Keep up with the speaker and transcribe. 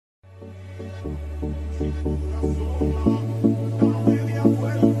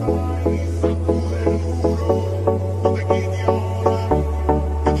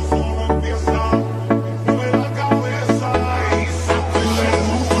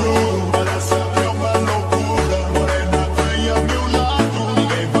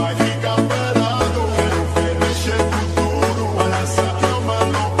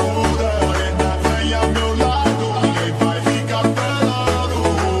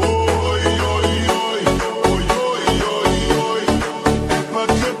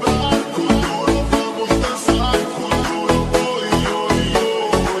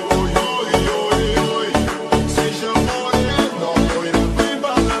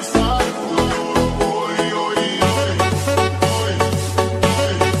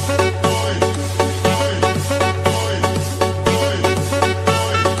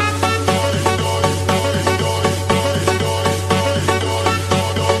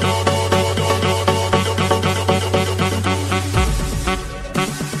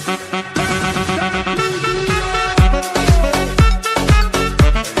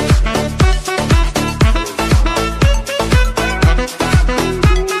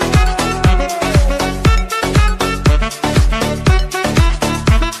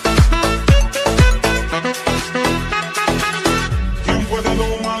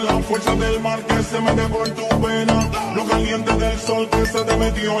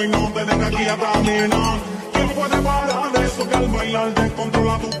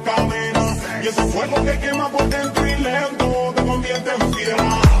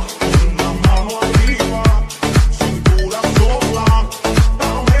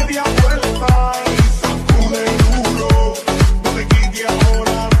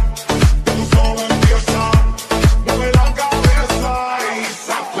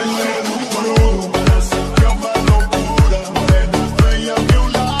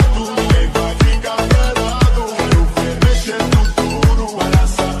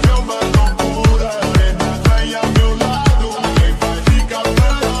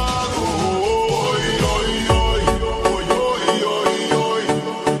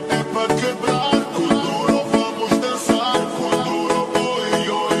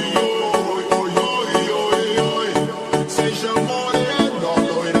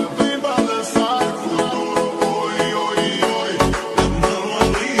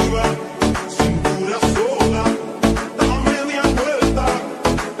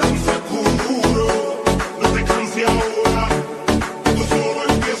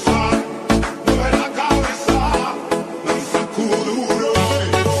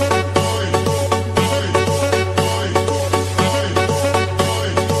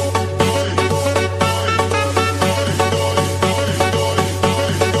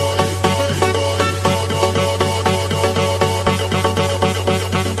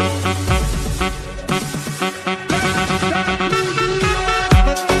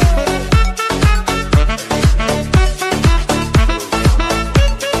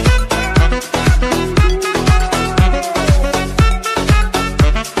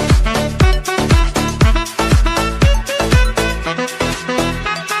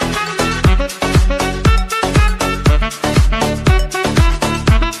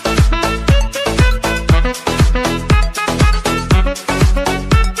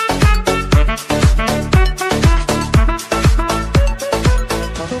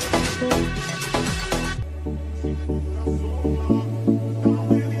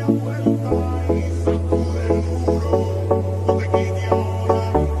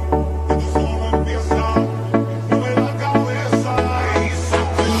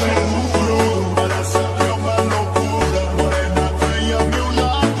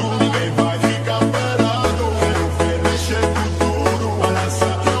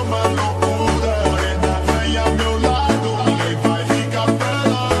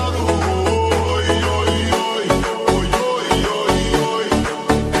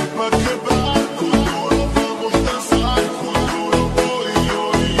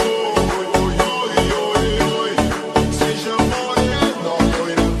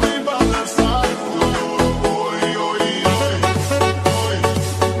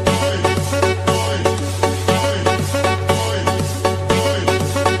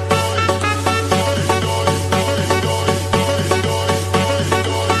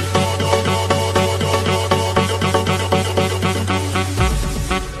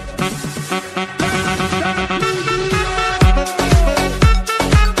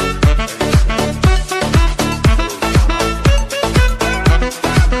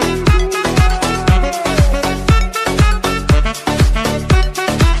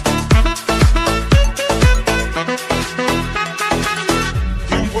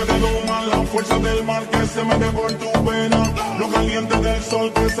del mar que se mete por tu pena, lo caliente del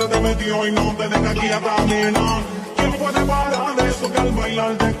sol que se te metió y no te deja quieta, nena. ¿Quién puede parar eso que al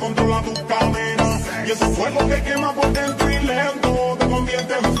bailar descontrola tus cadenas? Y ese fuego que quema por dentro y lento te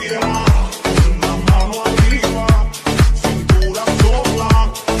convierte en fiera. Una mano arriba, cintura sola,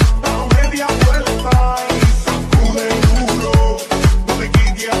 da media vuelta y sacude duro. No te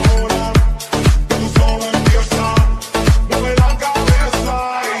quites ahora, que tú solo empiezas. Mueve la cabeza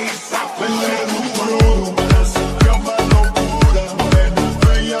y sacude duro. Que una locura, morena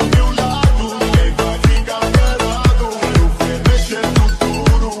bella a mi lado. Ninguém vai ficar parado, quero ver mexer no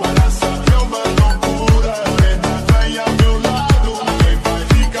duro. Para saber uma loucura, morena bella a meu lado. Ninguém vai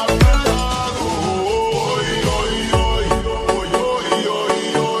ficar parado. Oi, oi, oi, oi, oi, oi,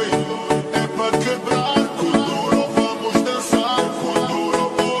 oi. É pra quebrar, Kuduro, vamos dançar, Kuduro.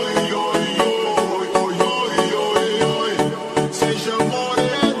 Oi, oi, oi, oi, oi, oi, oi. Seja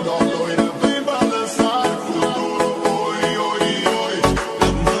morena, loira, vem balançar, Kuduro. Oi, oi, oi. La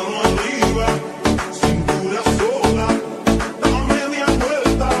mano arriba, cintura sola, da media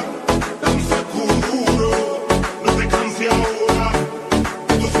vuelta, danza Kuduro. No te canses ahora,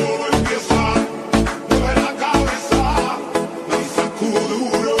 esto solo empieza. Mueve la cabeza, danza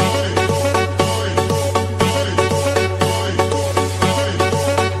Kuduro.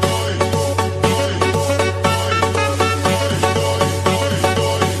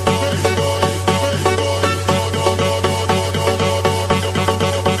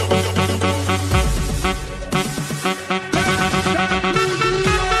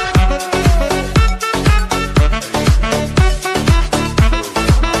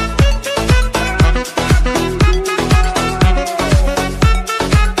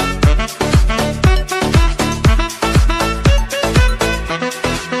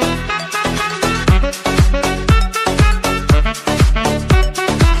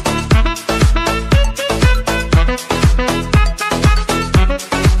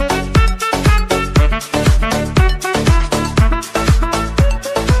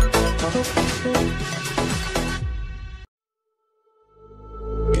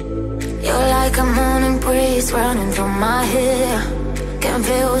 You're like a morning breeze running through my hair. Can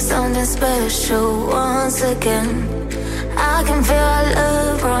feel something special once again. I can feel our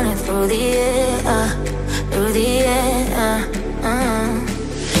love running through the air, through the air.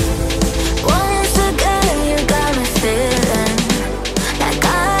 Once again, you got me feeling like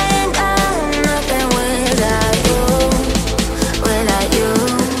I ain't got nothing without you, without you.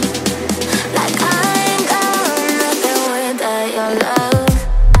 Like I ain't got nothing without your love.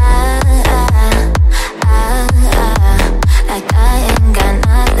 Like I ain't got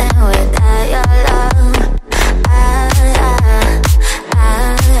nothing without your love.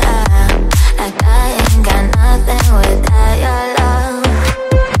 Like I ain't got nothing without your love.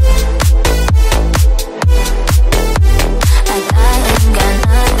 Like I ain't got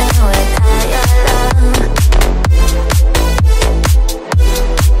nothing without your love.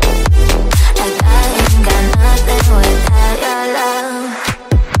 Like I ain't got nothing without your love.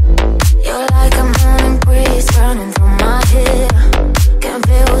 You're like a morning breeze running through my hair. Can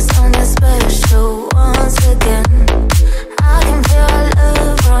feel something special once again. I can feel our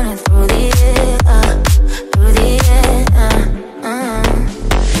love running through the air, through the air.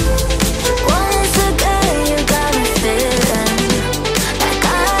 Once again, you got me feeling like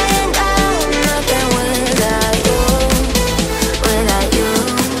I ain't got nothing without you, without you.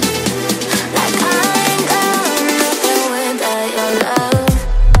 Like I ain't got nothing without your love.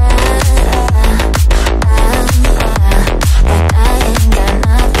 Like I ain't got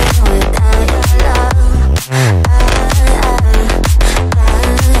nothing without your love. Like I ain't got nothing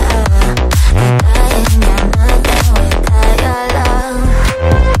without your love. Like I ain't got nothing without your love.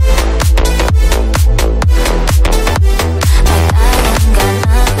 Like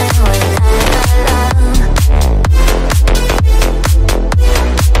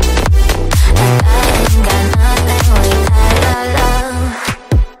I ain't got nothing without your love.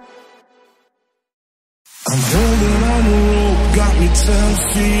 I'm holding on the rope, got me 10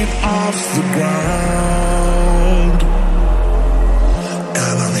 feet off the ground.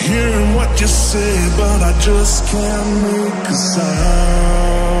 And I'm hearing what you say, but I just can't make a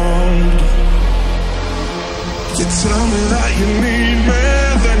sound. You tell me that you need me,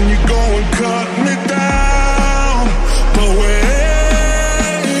 then you go and cut me down. But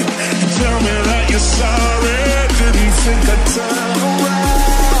wait, you tell me that you're sorry, didn't think I'd turn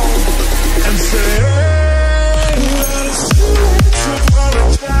around and say, well, it's too late to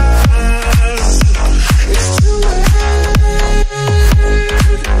apologize. It's too late.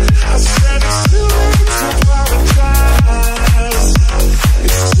 I said it's too late to apologize.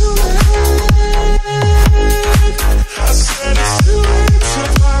 It's too late.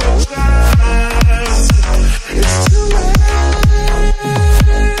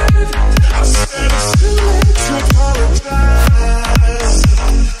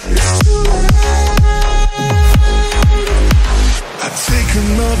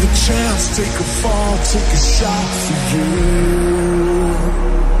 take a fall, take a shot for you.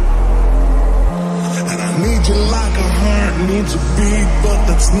 And I need you like a heart needs a beat, but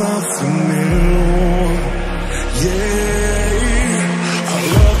that's nothing new. Yeah, I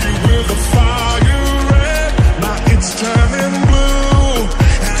love you with a fire red, now it's turning blue.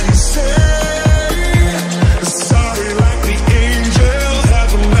 And you say sorry like the angel,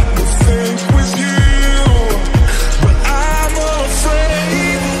 heaven let me think with you. But I'm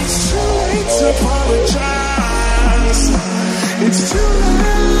afraid it's too late to apologize. It's too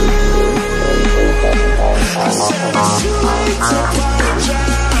late. I said it's too late to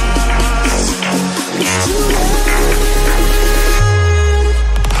apologize. It's too late.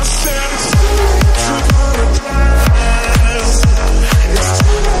 I said it's too late to apologize. It's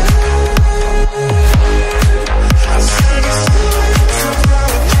too late. I said it's too late to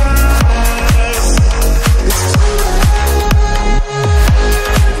apologize. It's too late.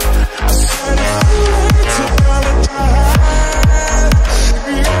 I said it's too late to apologize.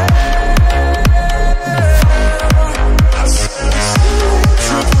 Yeah. I said it's too late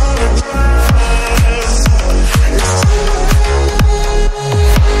to apologize. It's too late.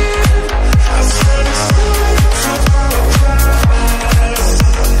 I said it's too late to apologize.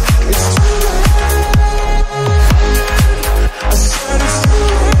 It's too late. I said it's too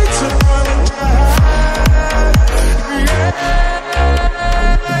late to apologize.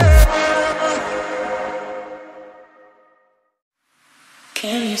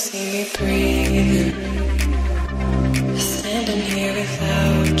 Can you see me breathing? Standing here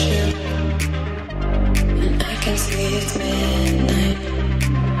without you, and I can see it's midnight.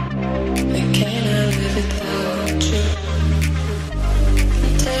 But can I live without you?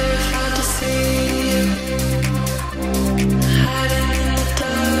 I'm terrified to see you hiding in the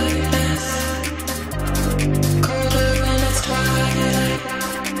darkness, colder when it's twilight.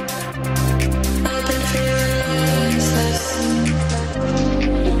 I've been feeling restless.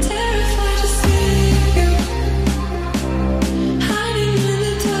 I'm terrified to see you.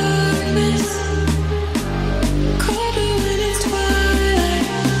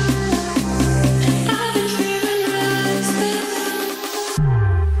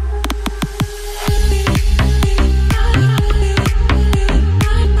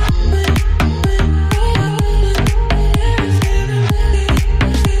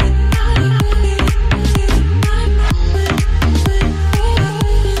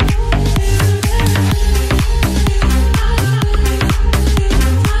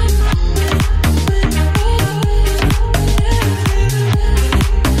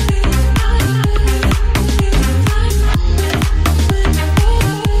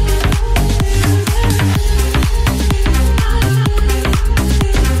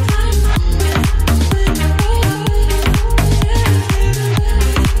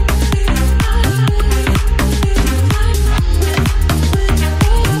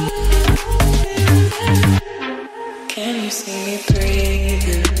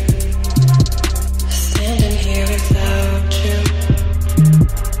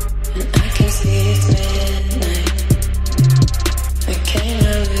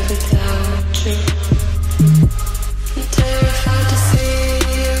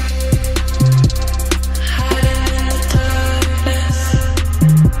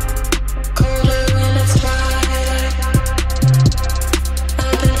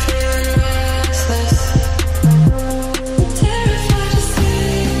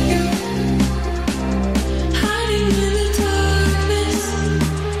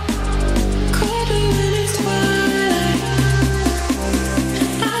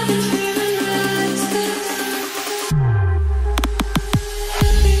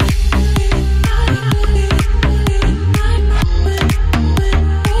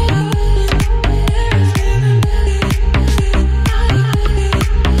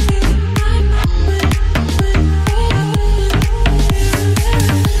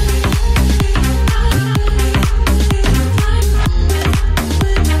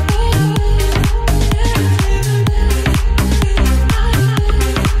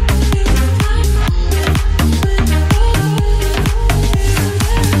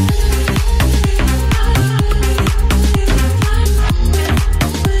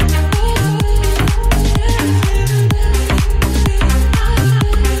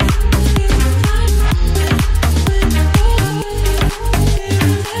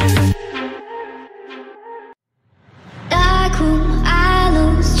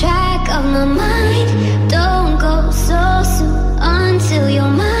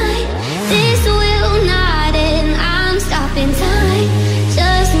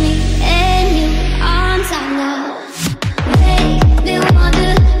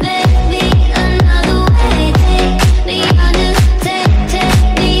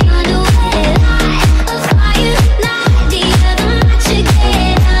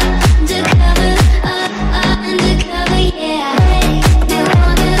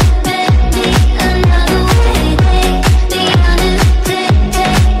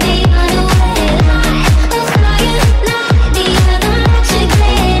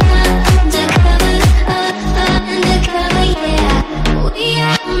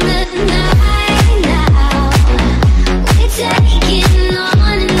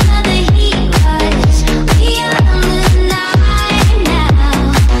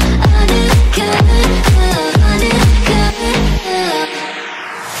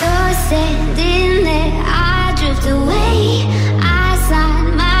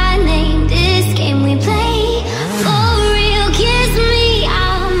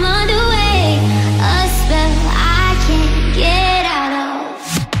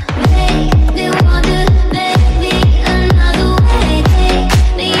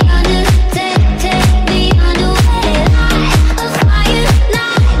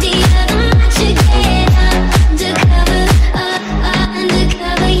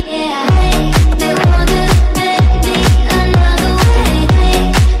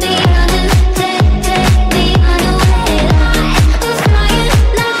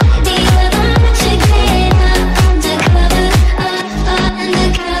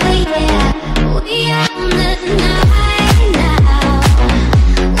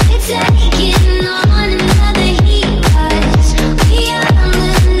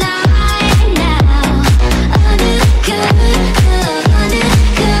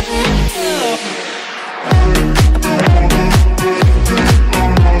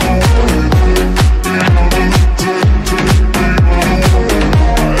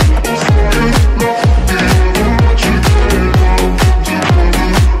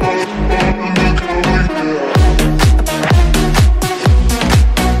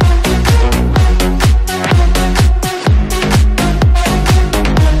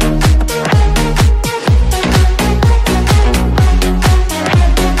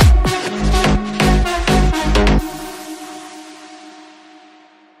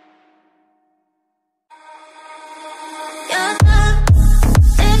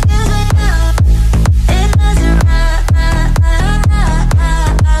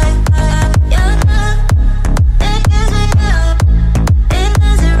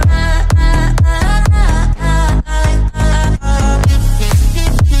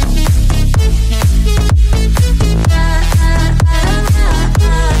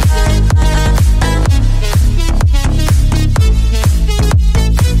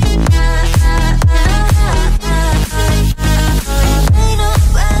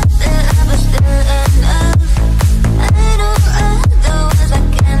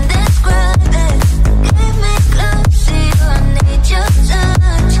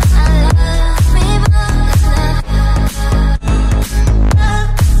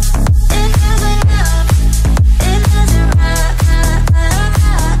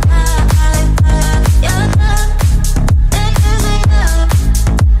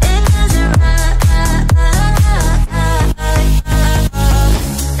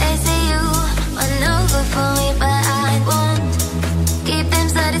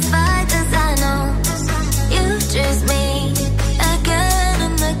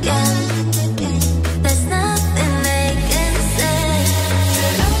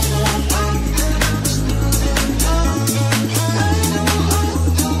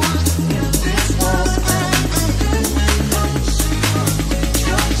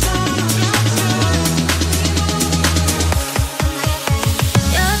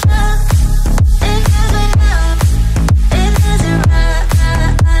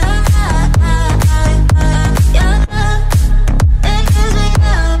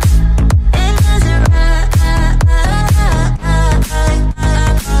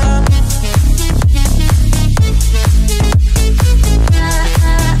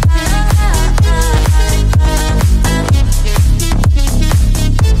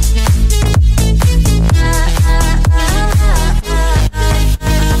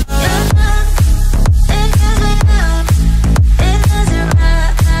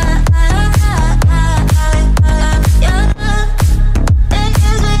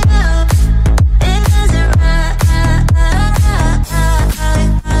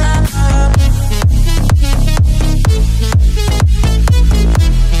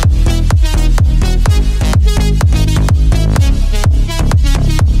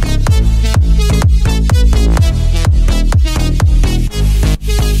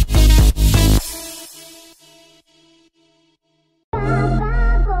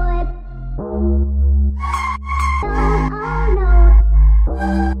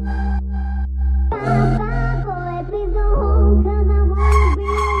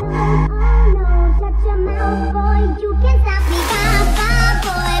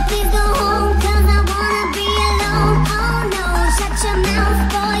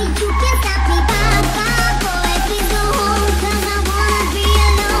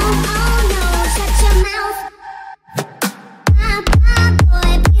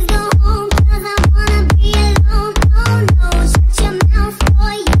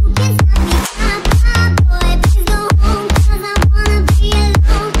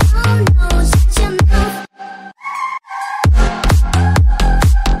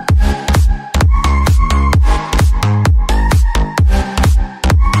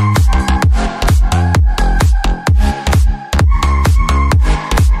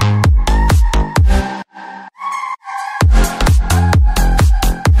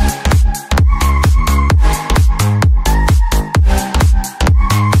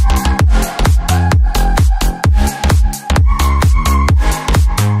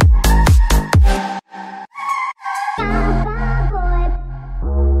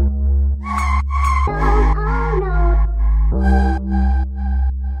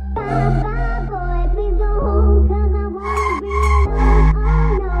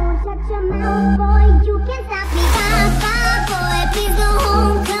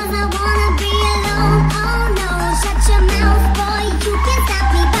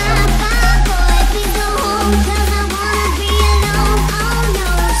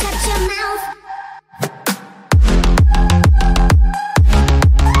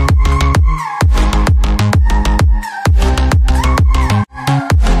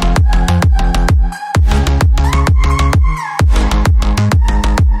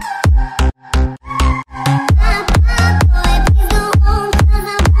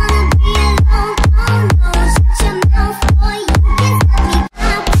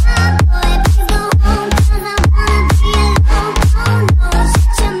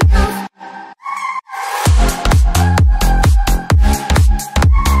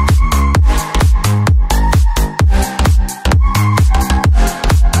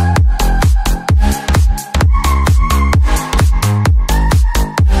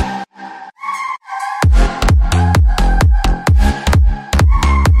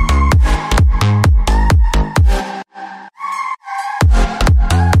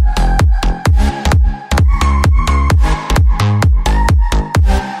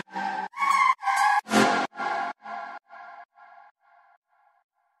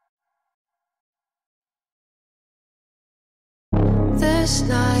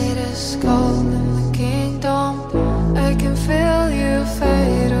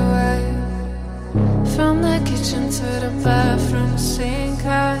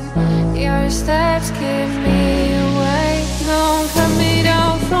 steps keep me away. Don't cut me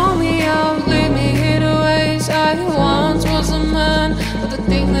down, throw me out, leave me here to waste. I once was a man with a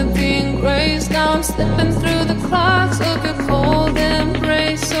dignity and grace. Now I'm slipping through the cracks of your cold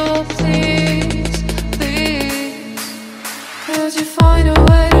embrace. So please, please, could you find a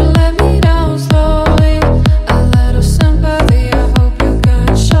way to let me down slowly? A little sympathy, I hope you can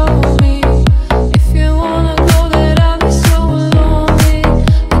show me. If you wanna go, that I'll be so lonely.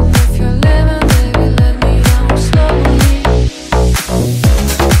 And if you're living, baby, let me down slowly.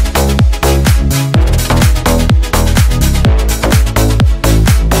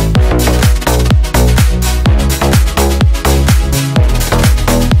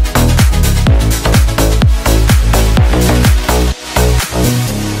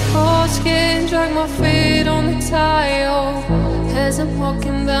 Cold skin, drag my feet on the tile as I'm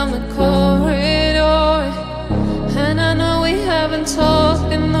walking down the corridor. And I know we haven't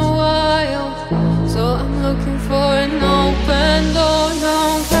talked in a while, so I'm looking for an open door.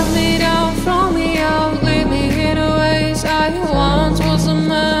 Don't cut me down, throw me out, leave me here to waste. I once was a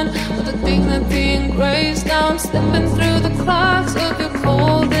man with a dignity and grace. Now I'm slipping through the cracks of your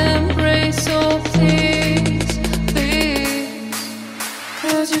cold embrace. So please, please,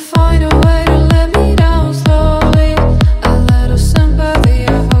 could you find a way to let me down slowly? A little sympathy, I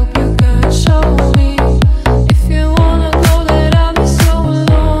hope you can show me. If you wanna go, that I'll be so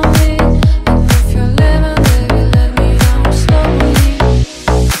lonely. And if you're living, baby, let me down slowly.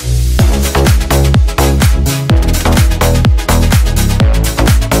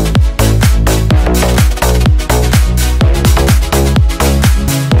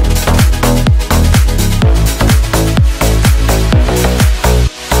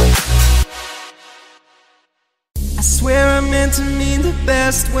 I swear I meant to mean the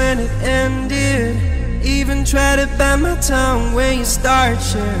best when it ended. Even tried to bite my tongue when you start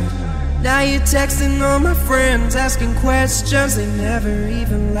shit. Now you're texting all my friends, asking questions. They never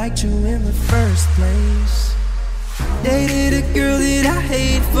even liked you in the first place. Dated a girl that I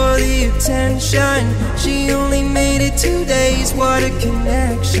hate for the attention. She only made it 2 days, what a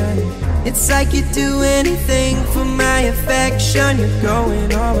connection. It's like you'd do anything for my affection. You're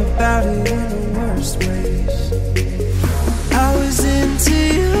going all about it in the worst ways. I was into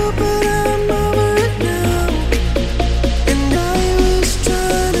you, but I'm over it now. And I was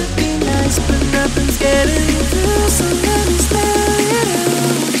trying to be nice, but nothing's getting through. So let me spell it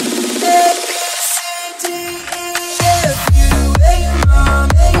out. A, B, C, D, E, F, you, A, your mom,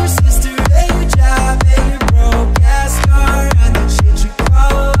 A, your sister, A, your job, A, your broke ass car, and the shit you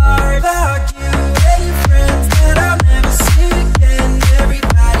call art. Fuck you, A, your friends that I'll never see again.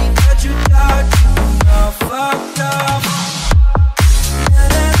 Everybody but your dog, you all fucked up.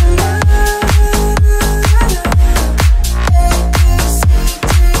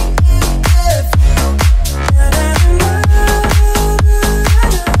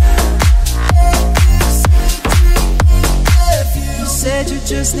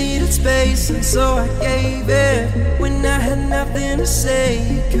 Just needed space, and so I gave it. When I had nothing to say,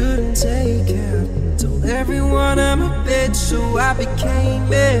 you couldn't take it. Told everyone I'm a bitch, so I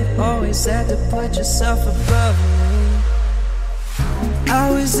became it. Always had to put yourself above me.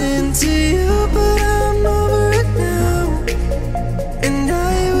 I was into you, but I'm over it now. And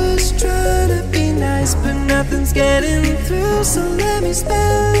I was trying to be nice, but nothing's getting through. So let me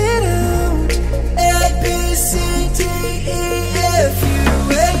spell it out. A, B, C, D, E, F, U,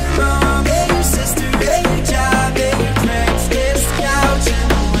 A, your mom, A, your sister, A, your job, A, your friends, this couch, and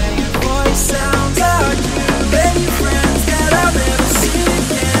the way your voice sounds like you, and your friends that I'll never see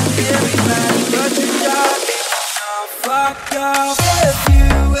again. Everybody but your dog, all fucked up. F, U,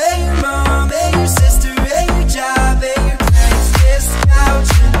 A, your mom, A, your sister, A, your job, A, your friends, this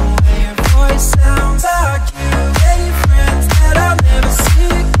couch, and the way your voice sounds like you, and your friends that I'll never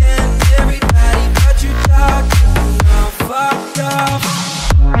see again. Everybody but your dog, all fucked up.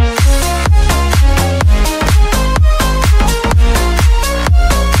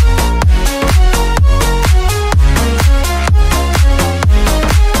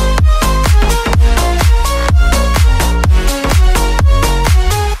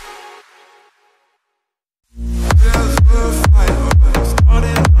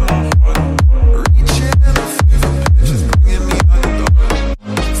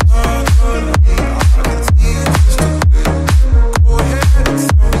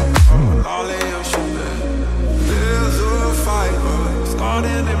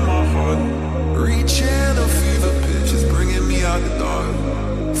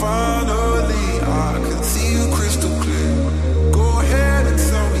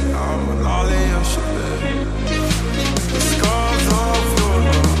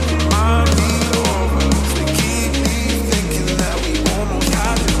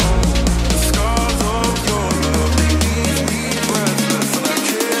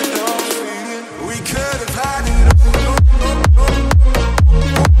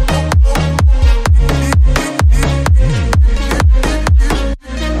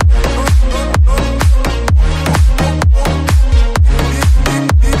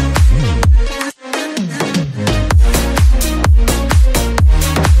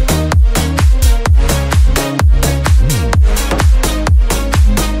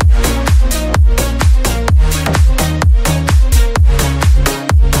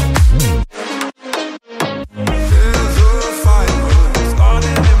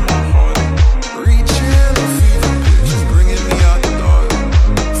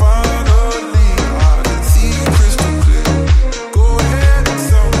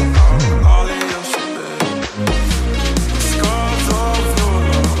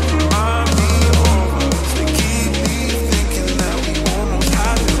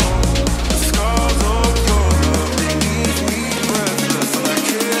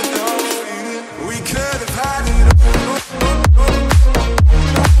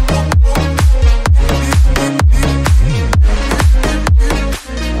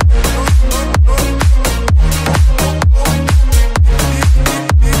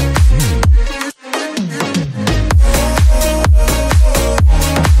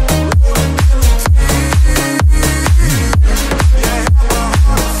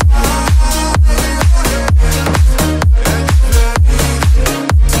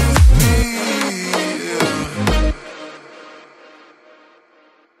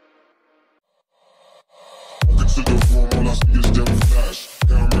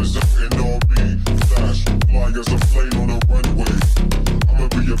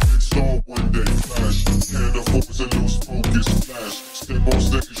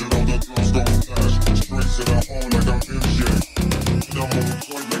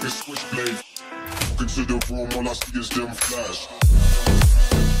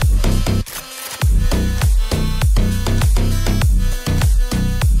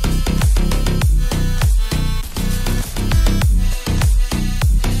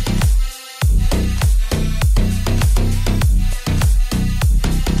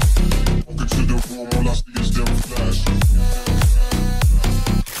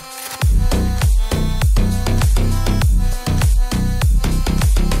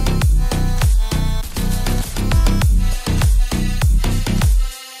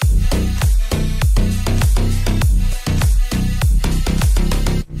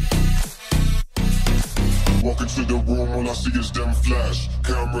 is them flash.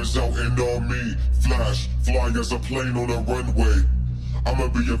 Cameras out and on me, flash. Fly as a plane on a runway. I'ma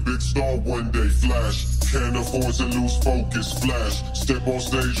be a big star one day, flash. Can't afford to lose focus, flash. Step on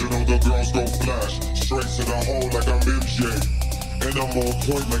stage and all the girls go flash. Straight to the hole like I'm MJ. And I'm on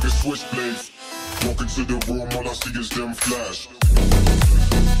point like a switchblade. Walk into the room, all I see is them flash.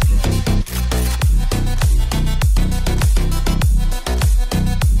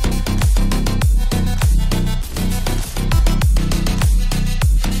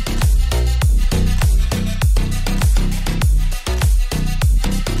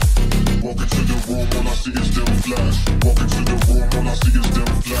 Walk into the room, all I see is them flash. Walk into the room, all I see is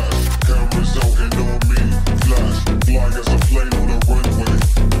them flash. Cameras out and on me, flash. Fly as a plane on a runway.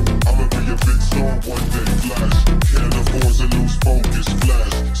 I'ma be a big star one day, flash. Can't afford to lose focus,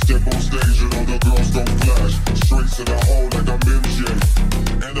 flash. Step on stage and all the girls go flash. Straight to the hole like I'm MJ.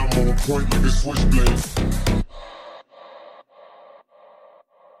 And I'm on point like a switchblade.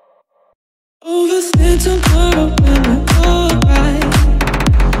 Overthink tomorrow when we're alright.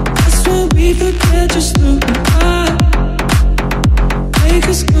 That's when we forget just who we are. Make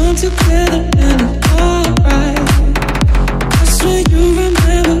us come together and it's alright. That's when you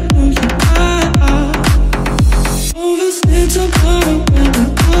remember who you are. Overthink tomorrow when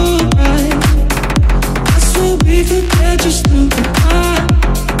we're alright. That's when we forget just who we are.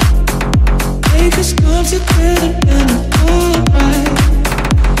 Make us come together and it's alright.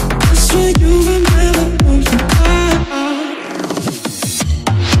 That's when you remember who you are.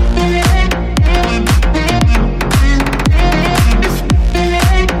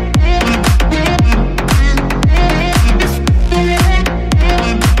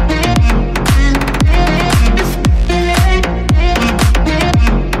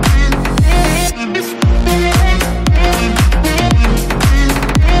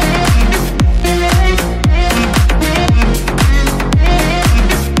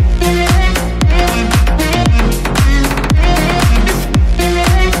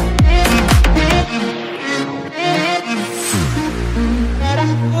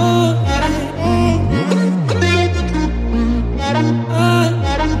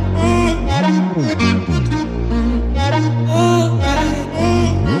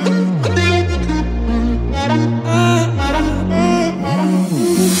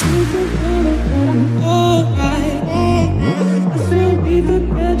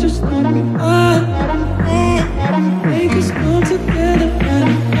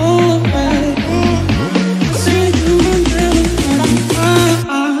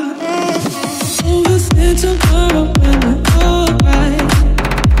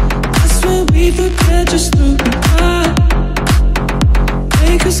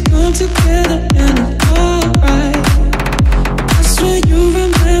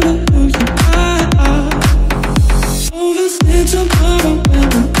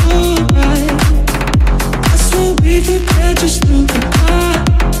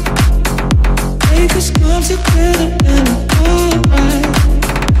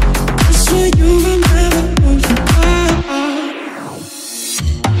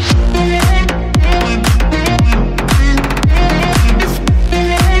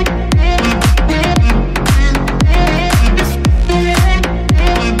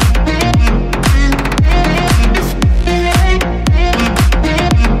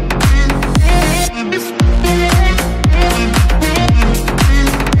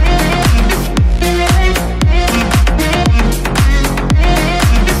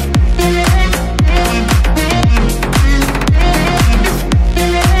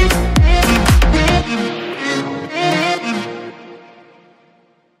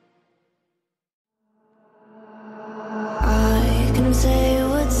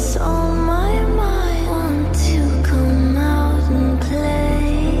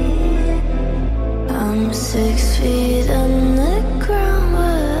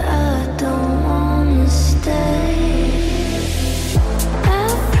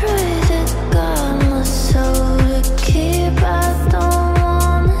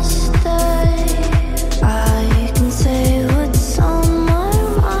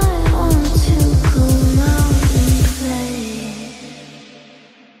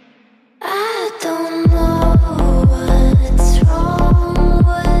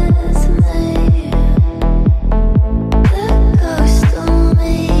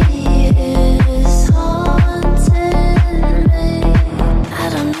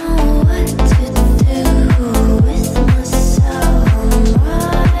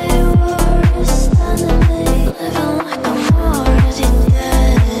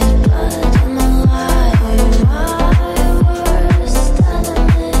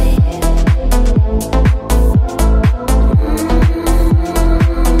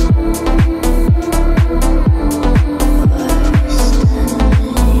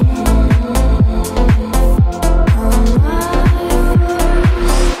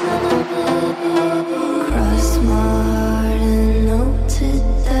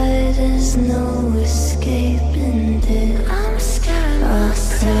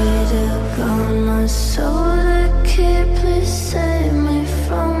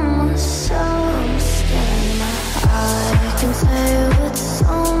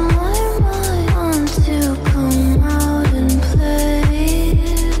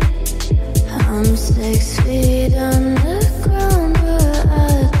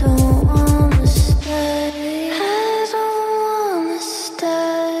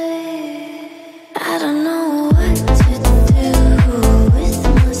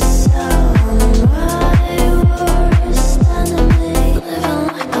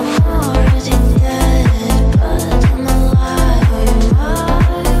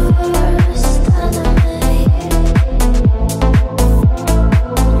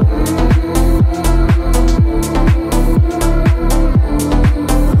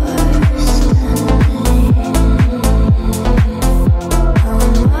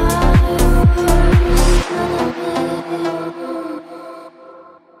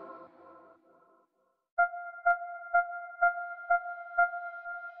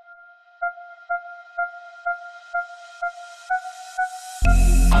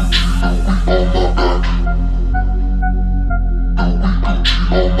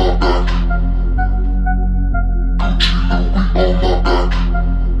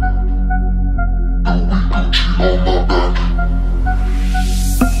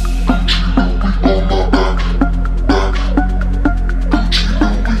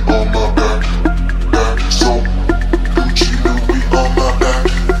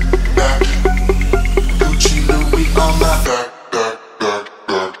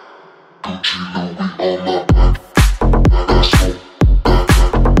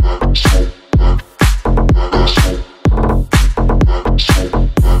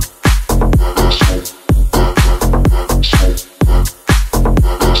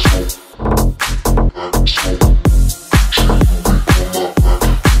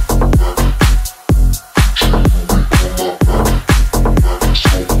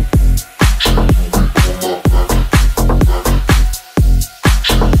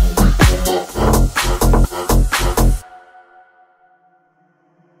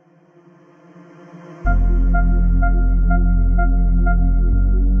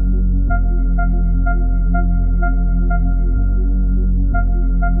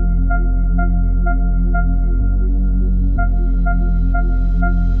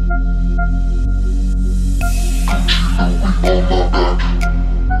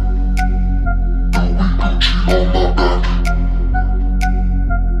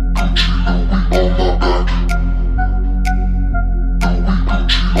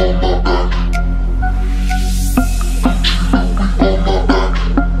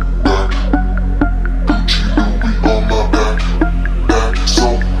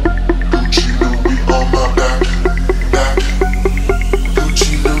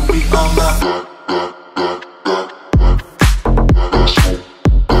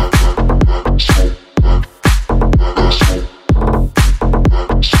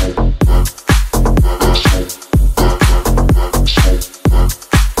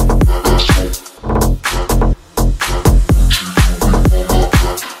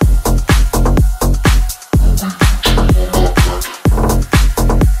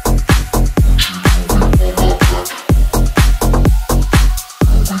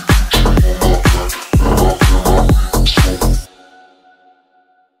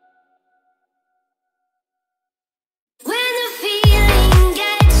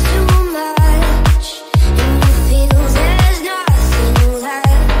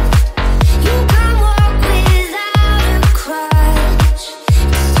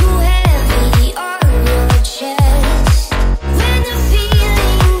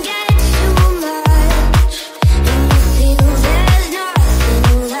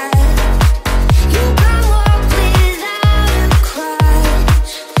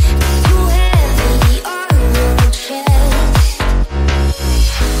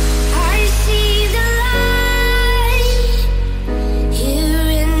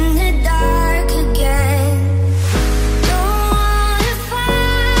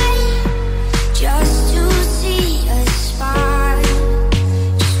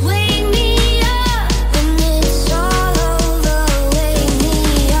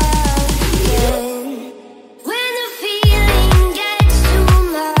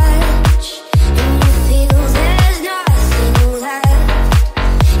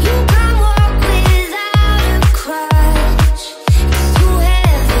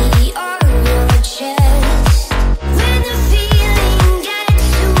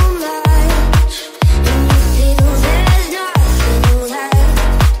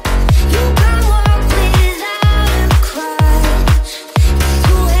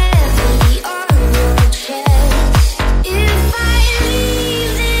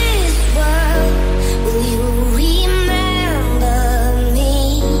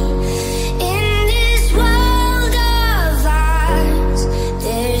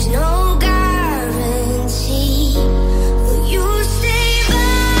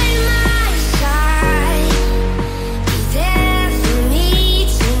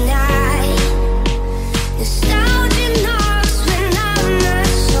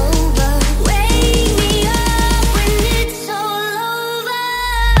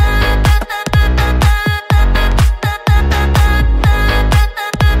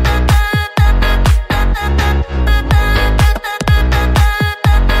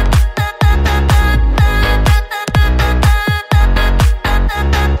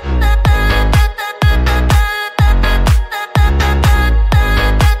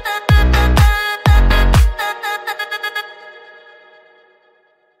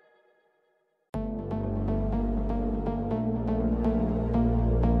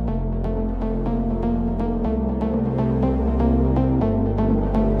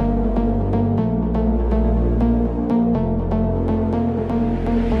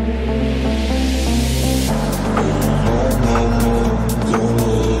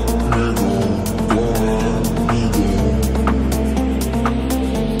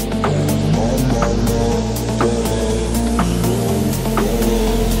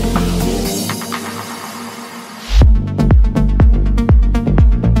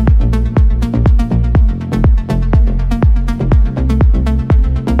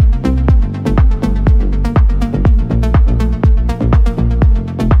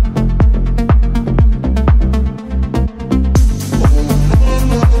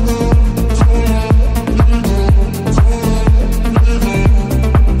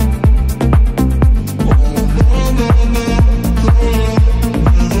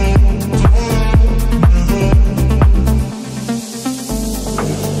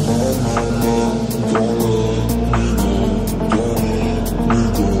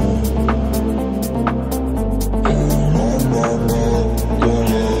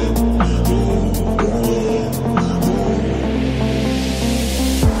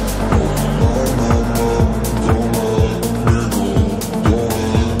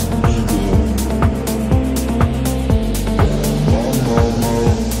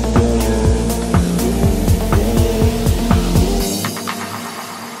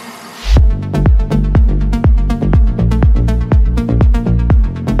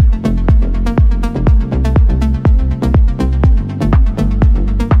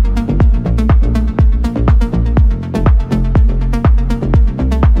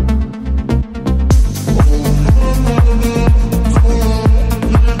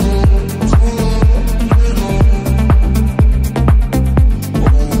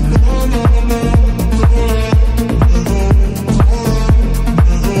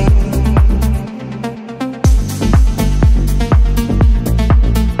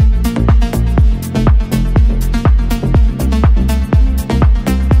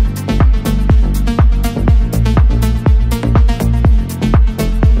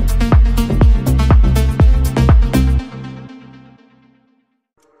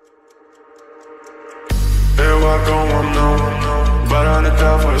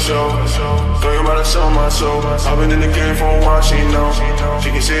 show. Thinking about to sell my soul. I've been in the game for a while, she knows. She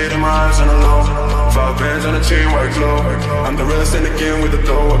can see it in my eyes on the low. 5 bands on the chain, white glow. I'm the realest in the game with the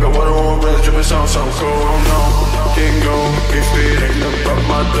dough. I got water on my wrist, dripping so cold. Oh no, can't go if it ain't about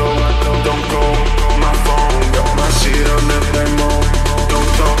my dough. Don't go, my phone got my shit on that mode. Don't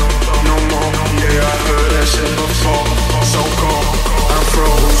talk no more. Yeah, I heard that shit before. So cold, I'm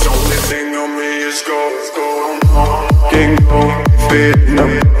froze. Only thing on me is gold. Can't go if it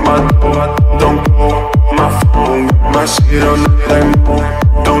ain't about my dough. Don't go, my phone got my shit on that mode.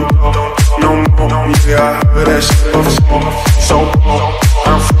 Don't talk no more. Yeah, I heard that shit before. So cold,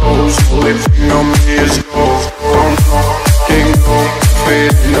 I'm froze. Only thing on me is gold. Can't go if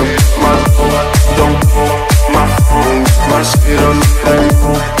it ain't about my dough. Don't go, my phone got my shit on that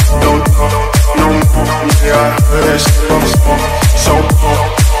mode. Don't talk no more. Yeah, I heard that shit before. So cold,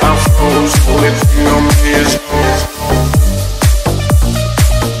 I'm froze. Only thing on me is gold.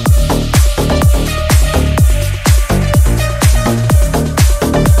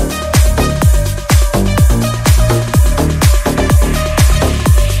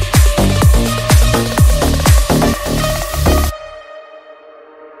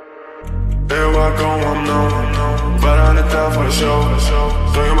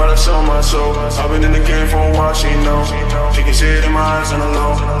 I've been in the game for a while, she knows. She can see it in my eyes on the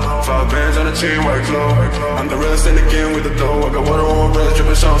low. 5 bands on the chain, white glow. I'm the realest in the game with the dough. I got water on my wrist,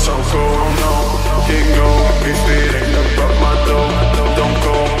 dripping so cold. Oh no, can't go if it ain't about my dough. Don't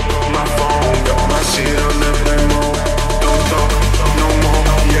go, my phone got my shit on that mode. Don't talk no more.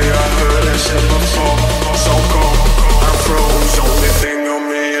 Yeah, I heard that shit before. So cold, I'm froze. Only thing on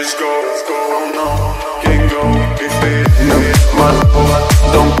me is gold. Oh no, can't go if it ain't about my dough.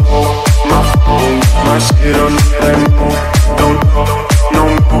 Don't go, my phone, my shit on that mode. Don't talk no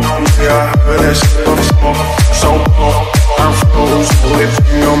more. Yeah, I heard that shit before. So cold, I'm froze. Only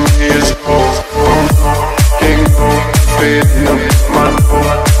thing on me is gold. Oh no, can't go if it ain't about my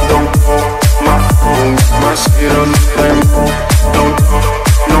dough. Don't go, my phone, my shit on that mode. Don't talk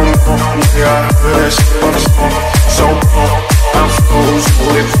no more. Yeah, I heard that shit before.